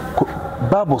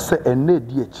 Bible say ene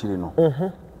di akire no.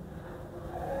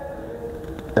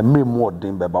 Emre mu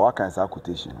odin beba wa kan say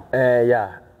quotation.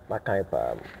 Yeah, ma kan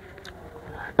pa.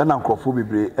 Na nkrofo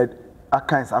bebre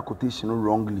akan say quotation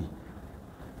wrongly.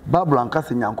 Bible anka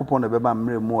say nyankopon na beba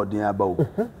emre mu odin aba o.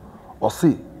 O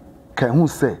say kan hu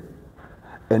say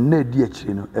ene di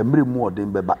akire no emre mu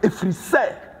odin beba efri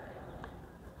say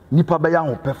nipa be ya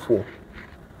hopefo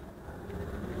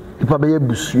nipa be ya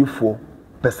busuefo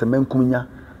pesemenkumnya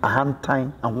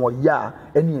ahantan ahoya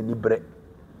ene anibre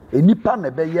enipa na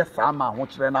be ye sama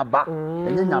ahokyere na ba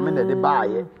enye nyame na de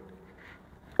baaye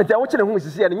enti ahokyere hu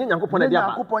sisi ene nyankopon na de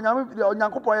aba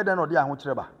nyankopon ye de na de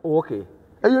ahokyere ba okay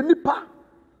eye nipa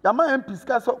yama MPs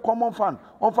ka common fund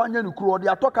on fa nya nukuru de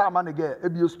atoka ama ne ge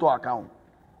ebie store account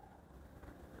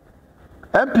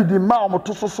MP di ma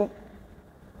omoto soso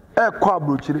kwa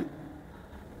abrochiri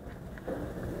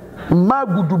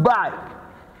magu Dubai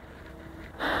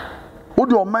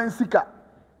Odi o man sika.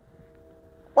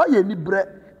 Why ye ni bre?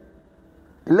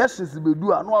 Elections be do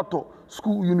no ato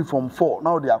school uniform 4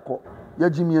 now they akọ. Ya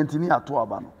Jimmy Antini ato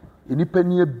aba no. Enipa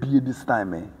ni abie this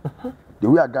time eh. The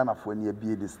way Ghana for ni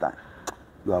abie this time.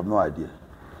 You have no idea.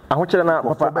 Ahokyere na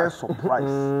papa be surprise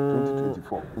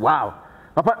 2024. Wow.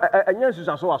 Papa anya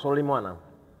susan so asole mu ana.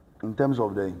 In terms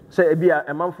of the say ebia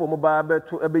emanfo mo ba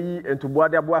beto ebeyi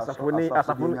entubuade abo asafo ni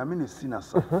asafo nyame ne sina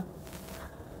asafo.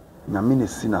 Nyame ne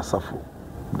sina asafo.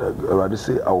 I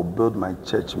say I will build my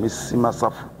church me sima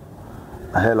asafo.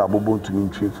 Ahela bobo ntumi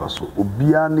ntwe faso.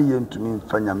 Obia ne ye ntumi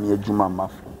mfa nyame adwuma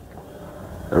mafo.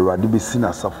 Awurade be sina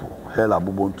asafo. Hela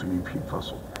bobo ntumi ntwe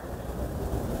faso.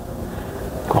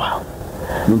 Wow.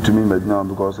 Ntumi medna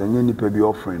because enye nipa bi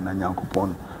offering na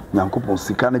nyankopon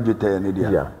sika ne dwetɛ ne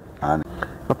dia. Yeah.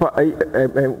 Papa,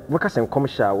 waka sen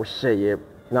commercial wo share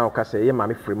na waka say ye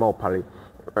mame free ma opale.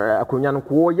 Akonya no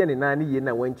ko ye ne na ne ye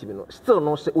na wantimi no. Still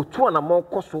no say otu na mo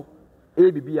koso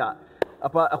bibia.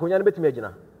 Apa akonya no betimi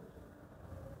agina.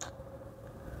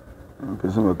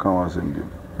 Person will come and send you.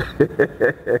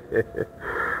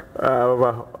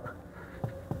 Baba.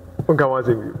 Unka wa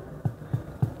send you.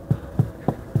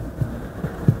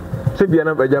 Se bia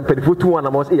na bajam pedifo tu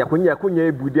wana mo say akonya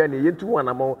ebudia ne ye tu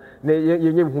wana mo na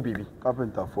ye nyem hu bibi.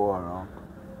 Carpenter for around.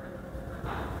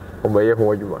 Obaye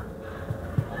ho adwuma.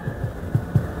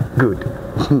 Good.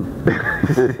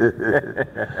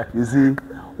 You see,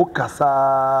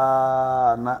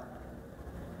 okasa na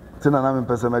tina na me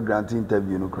person me grant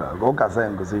interview no crowd. Okasa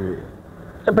en ko se hwe.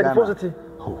 E positive.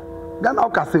 Ghana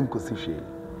okasa en ko se hwe.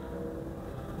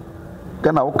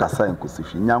 Ghana okasa en ko se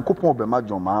hwe. Nyankopon be ma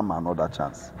John Mahama another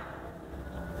chance.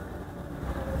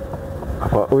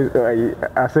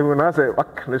 I say when I say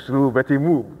what can you but he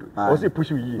moved. Also push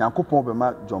you. Nyankopon be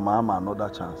ma John Mahama another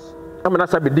chance. I'm not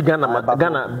say be Ghana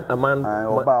a man.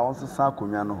 Oba on se san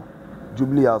akonya no.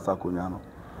 Jubilee House akonya no.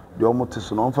 De omo te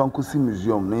so no mfa nkosi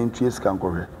museum na ntwe sika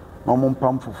nkɔhwɛ. Na omo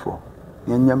mpam foforo.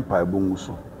 Yenye mpa ebongu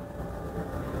so.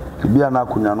 Bia na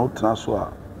akonya no tena so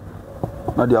a.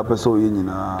 Na de apese o ye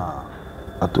nyina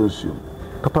atosio.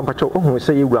 Papa mpacho ohun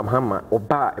say Abraham Hama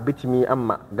oba ebetimi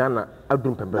ama Ghana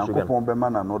adum pembe so Ghana. Nyankopon be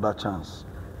man another chance.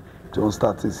 To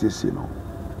start this no.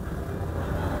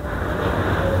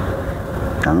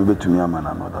 I'm able to me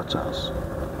another chance.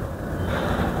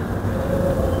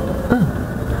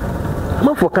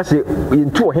 Man for kase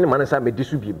into ohene man say me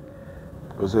disubim.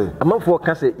 O say man for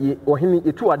kase ohene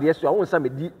etu ade so awon say me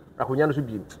di akonya no so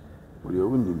bim.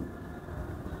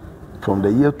 From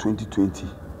the year 2020,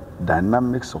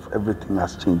 dynamics of everything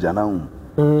has changed. And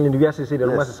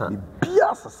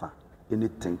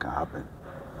anything can happen.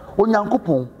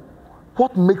 Onyankopon,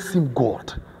 what makes him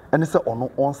God? And it's on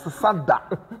sesada.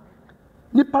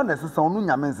 Nipa nesesa onu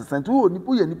nyame nsesa nti wo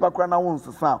nipa ye nipa kra na wo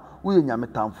nsesa wo ye nyame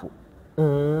tamfo.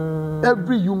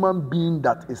 Every human being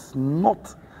that is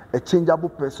not a changeable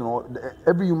person, or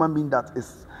every human being that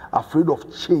is afraid of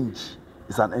change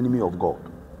is an enemy of God.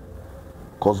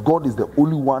 Because God is the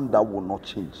only one that will not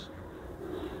change.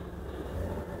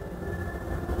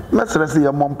 Let's say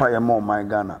your mom pa your mom my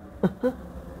Ghana.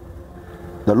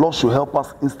 The Lord should help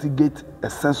us instigate a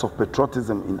sense of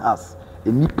patriotism in us. A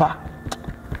nipa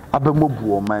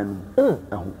abemobu o man.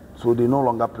 So they no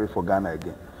longer pray for Ghana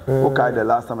again. Okay, the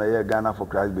last time I heard Ghana for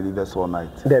Christ believers all night.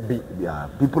 Yeah,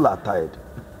 people are tired.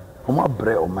 Omo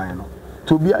bre o man.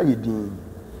 To be a yedin.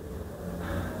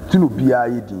 To no be a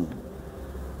yedin.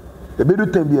 Ebedu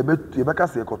tembi ebeka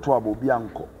se ekoto abo bi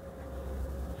anko.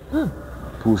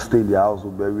 To stay in the house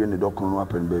will bury in the dock no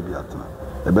happen baby atna.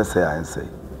 Ebe say I say.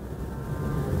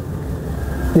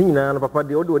 Nina papa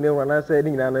de odo ne wana say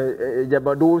nina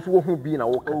jaba those who be na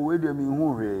work. Oh we dey me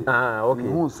hu we. Okay.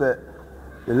 Who say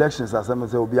elections as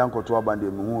say obi anko to aba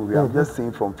dem hu we. I'm just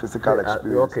saying from physical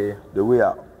experience. Okay. The way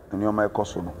in your my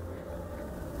koso no.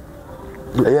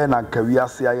 Eye na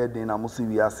kawiase ayedin na musi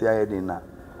wiase ayedin na.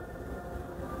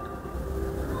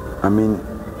 I mean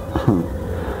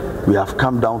we have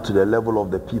come down to the level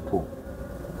of the people.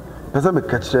 Person me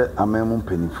catch amemum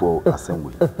penifo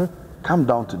assembly. Come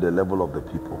down to the level of the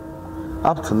people.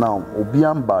 Up to now,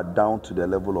 Obiamba down to the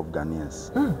level of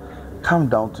Ghanaians. Come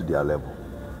down to their level.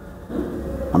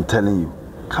 I'm telling you,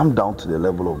 come down to the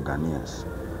level of Ghanaians.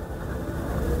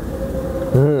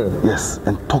 Yes,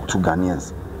 and talk to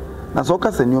Ghanaians. Now, so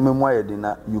can say new memoir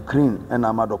na Ukraine and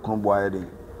Amado Kromboyede.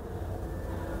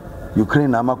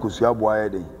 Ukraine nama kusuya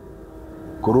boyede.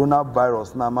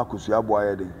 Coronavirus nama kusuya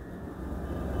boyede.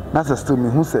 That's still me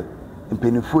who say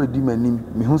mpenifo edi manim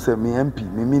me who say me MP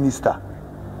me minister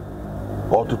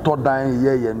or to talk down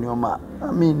here nyoma.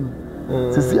 I mean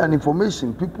to see an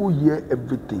information people hear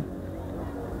everything.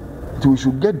 So we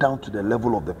should get down to the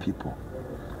level of the people.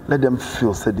 let them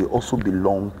feel say they also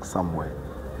belong somewhere.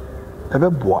 Ebe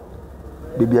boa,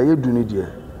 baby, I do need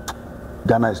here.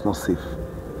 Ghana is not safe.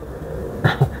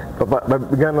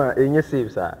 But Ghana, ain't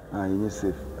safe, sir. Ain't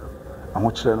safe. I'm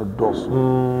watching the doors.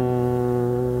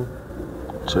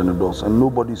 Watching the doors, and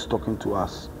nobody is talking to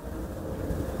us.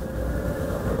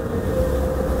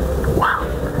 Wow.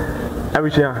 I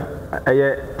wish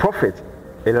a prophet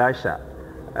Elisha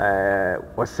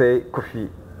Osei Kofi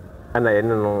and I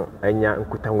know anya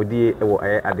nkutawudie ewo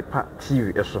adepa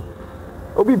TV eso.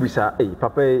 Obi bisa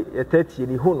papa 30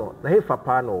 ni hono na hefa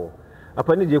pa no.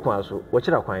 Apa ni die kwan so wo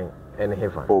kira kwan ene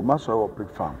hefa. Oh, master of pig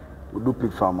farm. We do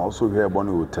pig farm also here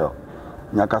Bonny Hotel.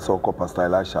 Nyaka so ko pastor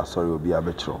Elisha sorry obi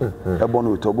abechro. E Bonny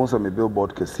Hotel bon say me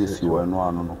billboard kesi we no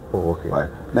ano no. Oh, okay. Right.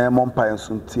 Na e mompa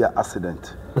enso ntia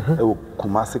accident. E wo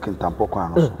Kumasi Kintampo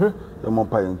kwan no so. E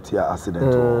mompa ntia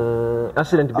accident.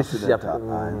 Accident bisi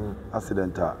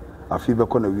accident afi be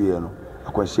ko na wie no.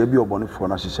 Akwanhia bi obonefo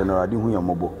na hyehye na rade hu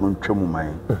yamobo no ntwam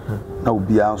man. Na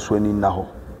obi anso ani na ho.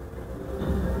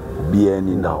 Obi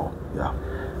ani na ho. Yeah.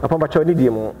 Apa ba chaw ni die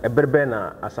mu eberbe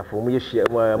na asafo mu yehia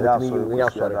mu ya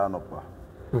sori anopa.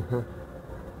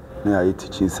 Me ayi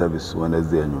teaching service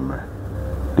Wednesday anwumre.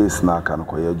 This na aka no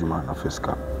koye adwuma na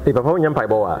fiska. Papa wonya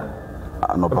mpaibo wa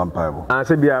anopa mpaibo.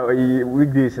 Se bia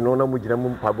weekdays no na mu gina mu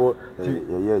mpaibo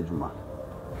ye adwuma.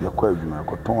 Ye kwa adwuma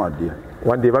ko ton ade.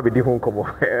 One day ba be di ho nkomo.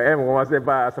 Mo se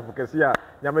ba asafo kesi a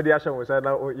nyame de ahye wo sa na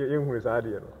yenhuru sa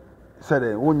ade no. Said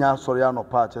wonya asori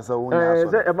anopa che se wonya asori.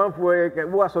 Se emanfo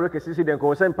wo asori kesi si den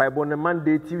ko se mpaibo ne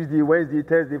Monday, Tuesday, Wednesday,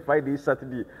 Thursday, Friday,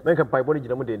 Saturday. Na nka mpaibo ne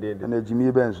gina mu den. Na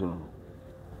jimi benso no.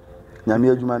 Nyame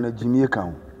adwuma na jimi ka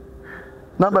ho.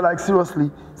 Number like seriously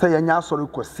say yenya asori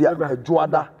kwesi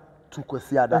adwoada to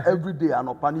kwesi ada every day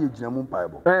anopa na yegina mu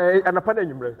mpaibo. Anopa na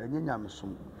nyumre. Enye nyame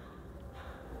som.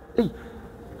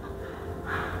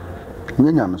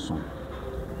 Nyenya meso.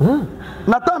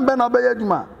 Na tambe na obeye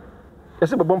adwuma.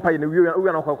 Ese bebo mpa na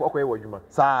wi na akoye wadwuma.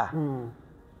 Saa.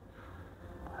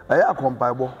 Aya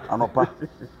akompaibo anopa.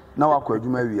 Na wakọ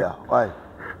adwuma wi a. Oi.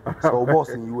 So boss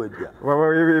in you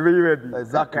dia.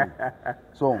 Exactly.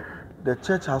 So the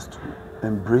church has to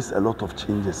embrace a lot of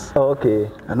changes. Oh, okay.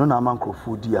 And no na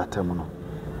mankrofo di atem no.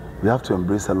 We have to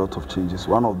embrace a lot of changes.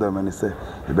 One of them and he say,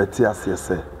 "Ebeti ase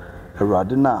say,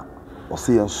 Erade na ose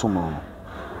yen som no.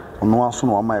 Ono aso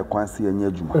no ama ekwan se yen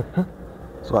adwuma."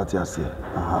 So ati ase.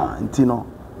 Nti no.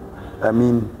 I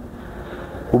mean,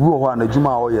 obi wo ho na adwuma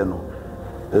a oye no.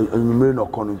 Enumere no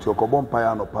kono nti okobọ mpa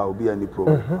ya no pa obi ani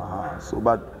problem. So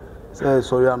but say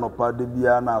sorry no pa de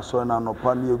bia na so na no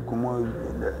pa na egumo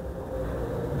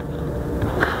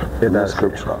in the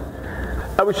scripture.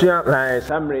 Abushia na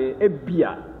samre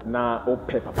ebia na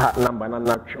ope papa number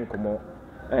na twenkomo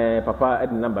papa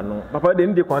ed number no papa de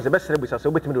ndi kwanse be sere busa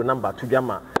so betimi do number to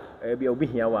dwama bia obi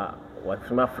hia wa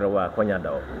watuma frɛ wa kwanya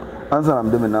da o answer am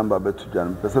de me number be to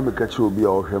dwan pese be ka chi obi a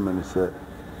ohwe me ne se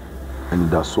eni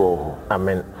da so ho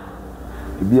amen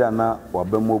bia na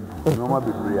wabamobu no ma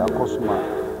bebre akosoma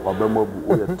wabamobu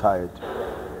o ye tired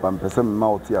but pese me ma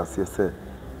oti ase se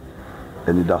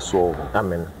eni da so ho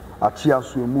amen achi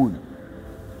aso emu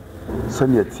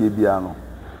sani atie bia no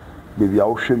baby a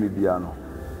wohwe me bia no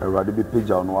Erade be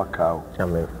page on wakao.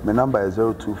 Amen. My number is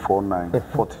 0249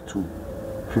 42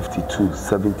 52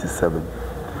 77.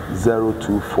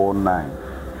 0249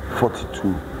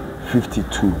 42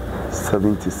 52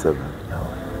 77.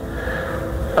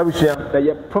 Abushia,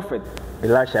 the prophet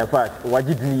Elisha, in fact,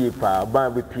 wajidni pa ba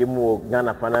be piemu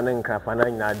Ghana fana nka fana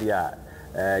nyina dia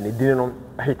ne din no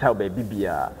hita ba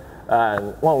bibia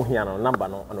one here no number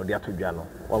no no dia to dwa no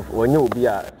wonye obi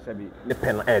a sabi ne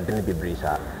pen no de ne bebre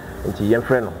sa nti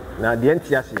yemfrɛ no na de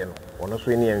ntiase no ono so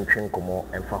ne yentwe nkomo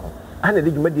emfa ho ana de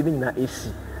dwumadi ne nyina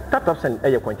esi tatapsen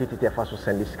eye quantity fa so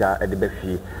send sika de ba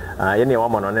fie ye ne wa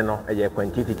ma no ne no eye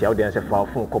quantity audience fa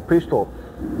phone ko play store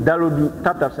download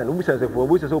tatapsen obi sense for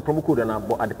obi sense promo code na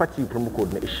bo ade party promo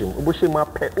code na ehim obo hye ma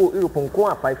pe o Europe ko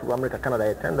a 5 America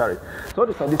Canada $10 so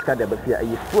the send sika de ba fie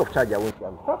eye free of charge awon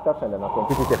tatapsen na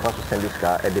quantity fa so send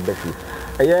sika de ba fie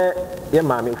eye ye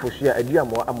ma me fosia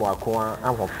aduamo amoako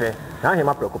ahofe na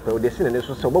hema prekope o de sine ne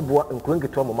so se oboboa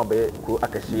nkrongeto mo ma ba ko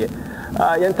akasiye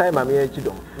yen time ma me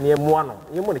chidom ne moa no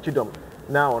ye mo ne chidom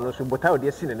na ono so bota o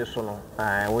de sine ne so no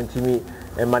wontimi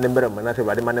ma ne mbrem na se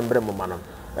bade ma ne mbrem ma no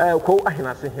ko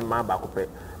ahina se hema ba kope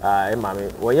ma me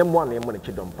wo ye moa no ye mo ne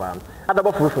chidom pa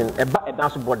adabo frufin eba edan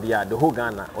so body a the whole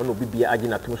Ghana ono bibia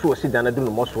agina tum so o si dan na du no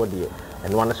mo so de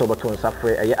and one so but on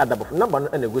suffer a other number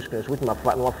and a good screen with my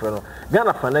friend no friend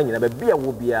Ghana fan na be a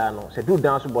wo bia no say do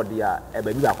dance body a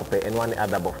baby akope and one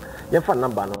other buff ye fa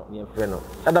number no ye friend no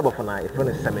other buff na e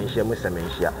friend semenhia mu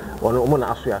semenhia ono mo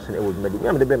na aso ase na e wo madi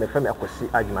me be me fa me akosi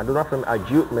agima do na fa me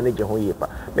aju manager ho ye pa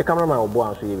me cameraman obo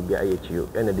an so ye bia aye chio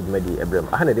e na de madi ebrem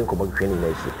aha na de nkomo hwani na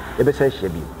isi e be say hia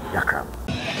bi yakra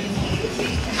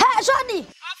ha Johnny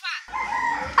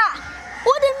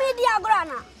what the media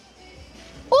grana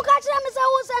Ukachi me say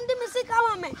who send me sika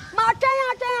mama ma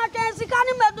twen sika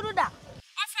ni medruda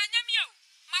ofanya mi o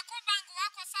mako bank wa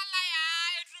ko salaya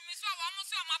edrumi so wa mo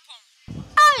so mapon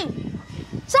ai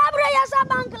sabre ya sa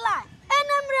bank line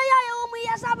enemre ya ye omu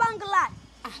ya sa bank line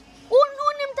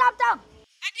unim tap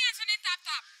edi enso ni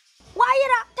tap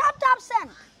waira tap send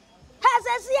has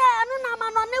a see anu na ma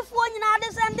no ne fuo nyina de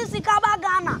send sika ba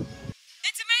Ghana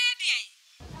enti me ye de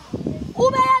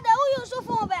ube ya de uyu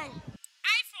phone ben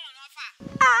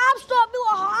App Store be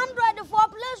 100 for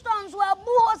Play Store so abu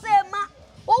ho say ma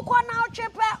ukọ na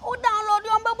chepe u download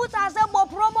your mbebu ta say bo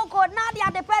promo code na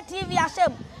dia de pet TV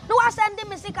asem no wa send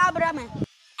me sika breme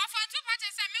afantu pache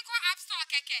say me ko App Store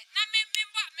keke na me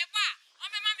ba o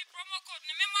me ma me promo code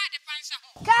ne me mo ade pansha ho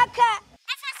keke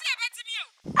afasi abetimi o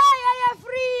ay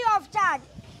free of charge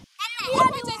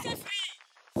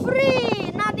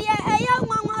free na dia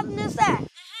nwanwa ne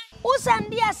say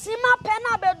usandi asima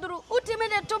pena bedru utimi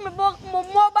de to me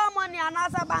mobile money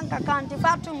anasa bank account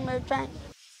fatum me twen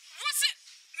wose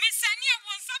me sani e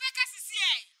won so be ka sisi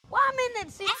e 1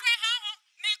 minute si ofe ha ho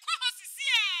me ko ho sisi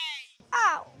e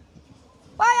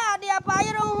why dia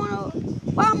payiro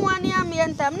hu wa mo ani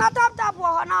amientem na tap wo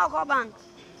ho na ko bank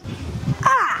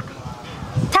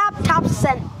tap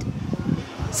send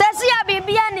sesi ya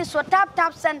bibia ni so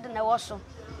tap send na wo so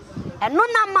eno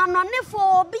na manone fo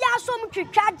obi asom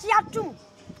twitwaje atum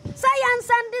say yan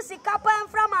send sika pan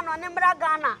from anone mbra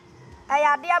Ghana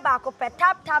ayade ba ko pe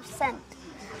tap send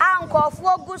ankofo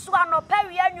ogusu anopa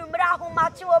wi anwumra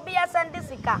ahomachi obi send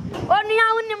sika onua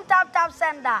unim tap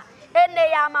send a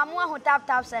ene ya mamu ahu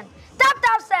tap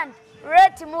send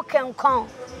rate mu kenkon